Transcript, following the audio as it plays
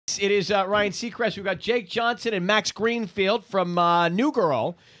It is Ryan Seacrest. We've got Jake Johnson and Max Greenfield from New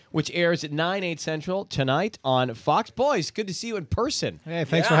Girl, which airs at 9/8 Central tonight on Fox. Boys, good to see you in person. Hey,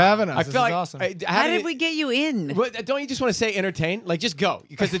 thanks for having us. This is awesome. How did we get you in? Don't you just want to say entertain? Like, just go.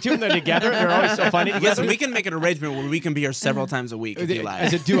 Because the two of them are together. They're always so funny together. Listen, we can make an arrangement where we can be here several times a week if you like.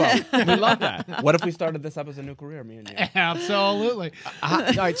 As a duo. We love that. What if we started this up as a new career, me and you? Absolutely. All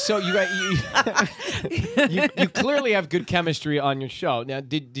right, so you clearly have good chemistry on your show. Now,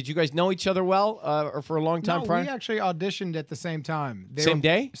 did you guys know each other well or for a long time prior? We actually auditioned at the same time. Same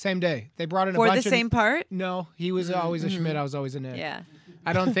day? Same day. They brought in a For bunch the same part? No, he was always a Schmidt. I was always a Nick. Yeah.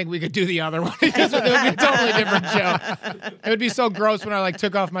 I don't think we could do the other one. It would be a totally different show. It would be so gross when I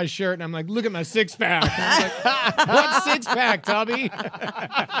took off my shirt and I'm like, look at my six-pack. What six-pack, Tubby?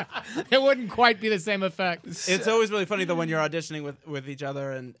 It wouldn't quite be the same effect. It's always really funny though when you're auditioning with each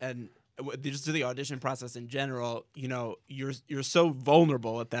other and just do the audition process in general. You know, you're so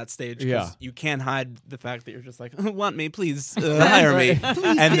vulnerable at that stage because you can't hide the fact that you're just like, want me, please hire me,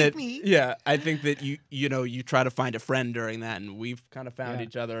 Please and pick that me. yeah, I think that you try to find a friend during that, and we've kind of found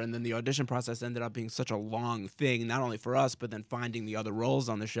each other, and then the audition process ended up being such a long thing, not only for us but then finding the other roles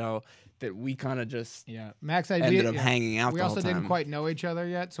on the show that we kind of just Max ended up hanging out. We the also whole time. didn't quite know each other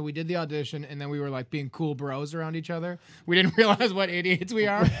yet, so we did the audition, and then we were like being cool bros around each other. We didn't realize what idiots we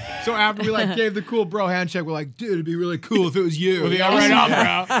are. So after we gave the cool bro handshake, we're like, dude, it'd be really cool if it was you. We'll be all right on,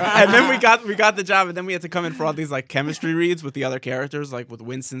 bro. And then we got the job, and then we had to come in for all these chemistry reads with the other characters, like with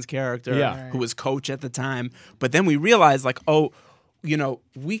Winston's character, who was coach at the time. But then we realized,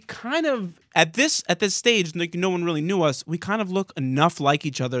 we kind of at this stage, no one really knew us. We kind of look enough like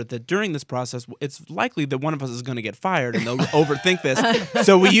each other that during this process, it's likely that one of us is going to get fired, and they'll overthink this.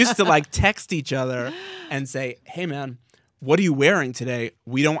 So we used to text each other and say, "Hey, man, what are you wearing today?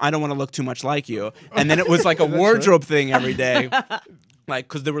 I don't want to look too much like you." And then it was like a wardrobe thing every day,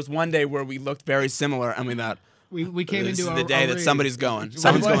 because there was one day where we looked very similar, and we thought, we came this into is the day that somebody's going.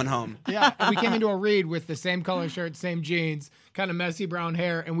 Someone's going home. Yeah, and we came into a read with the same color shirt, same jeans, kind of messy brown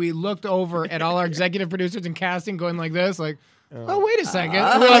hair, and we looked over at all our executive producers and casting going like this, oh, wait a second.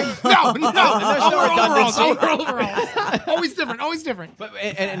 And we're like, no. And there's no overalls. Always different, always different. But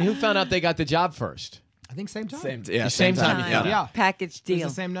and who found out they got the job first? I think same time. Same time. Yeah. Package deal. It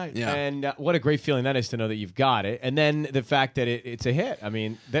was the same night. Yeah. And what a great feeling that is to know that you've got it. And then the fact that it's a hit. I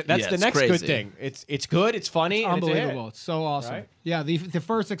mean, that's the next crazy. good thing. It's good, it's funny, and Unbelievable. it's It's so awesome. Right? Yeah, the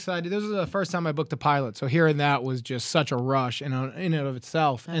first excited. This was the first time I booked a pilot, so hearing that was just such a rush in and of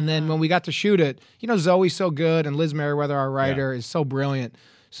itself. And then when we got to shoot it, Zoe's so good, and Liz Merriweather, our writer, is so brilliant.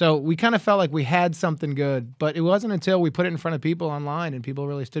 So we kind of felt like we had something good, but it wasn't until we put it in front of people online and people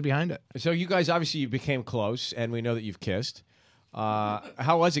really stood behind it. So you guys, obviously, you became close, and we know that you've kissed. How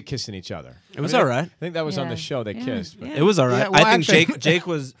was it kissing each other? It was all right. I think that was on the show they kissed. But. It was all right. Yeah, well, I think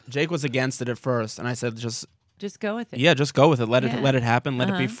actually- Jake was against it at first, and I said Just go with it. yeah, just go with it. Let it happen. Let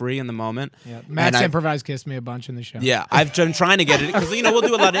it be free in the moment. Yeah. Max improvised kissed me a bunch in the show. Yeah, I've been trying to get it because we'll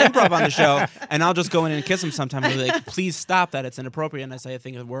do a lot of improv on the show, and I'll just go in and kiss him sometime. And they're like, "Please stop that! It's inappropriate." And I say, "I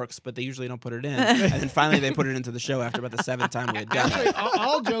think it works," but they usually don't put it in. And then finally, they put it into the show after about the 7th time we had done it.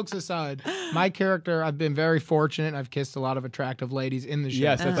 All jokes aside, my character, I've been very fortunate. I've kissed a lot of attractive ladies in the show.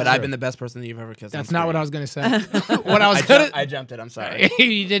 Yes, that's But true. I've been the best person that you've ever kissed. That's on not what screen. I was going to say. What I was going to I jumped it. I'm sorry.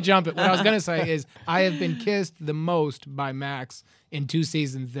 you did jump it. What I was going to say is I have been kissed the most by Max in 2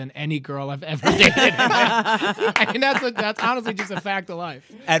 seasons than any girl I've ever dated. And that's honestly just a fact of life.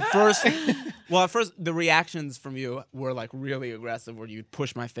 At first, the reactions from you were really aggressive, where you'd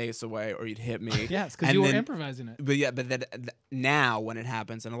push my face away or you'd hit me. Yes, because And you were then- improvising it. But now when it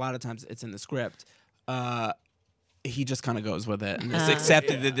happens, and a lot of times it's in the script, he just kind of goes with it and it's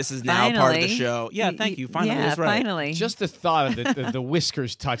accepted that this is now part of the show. Yeah, thank you. Finally, yeah, is right. finally. Just the thought of the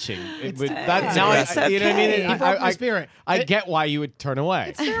whiskers touching. You know what okay. I mean? He broke my spirit. I get why you would turn away.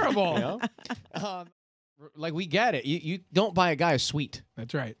 It's terrible. You know? We get it. You don't buy a guy a sweet.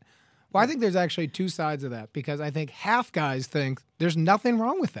 That's right. Well, I think there's actually 2 sides of that, because I think half guys think there's nothing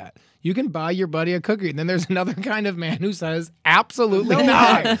wrong with that. You can buy your buddy a cookie, and then there's another kind of man who says, absolutely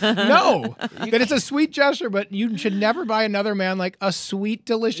not. No. That it's a sweet gesture, but you should never buy another man a sweet,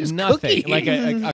 delicious Nothing. cookie. Like a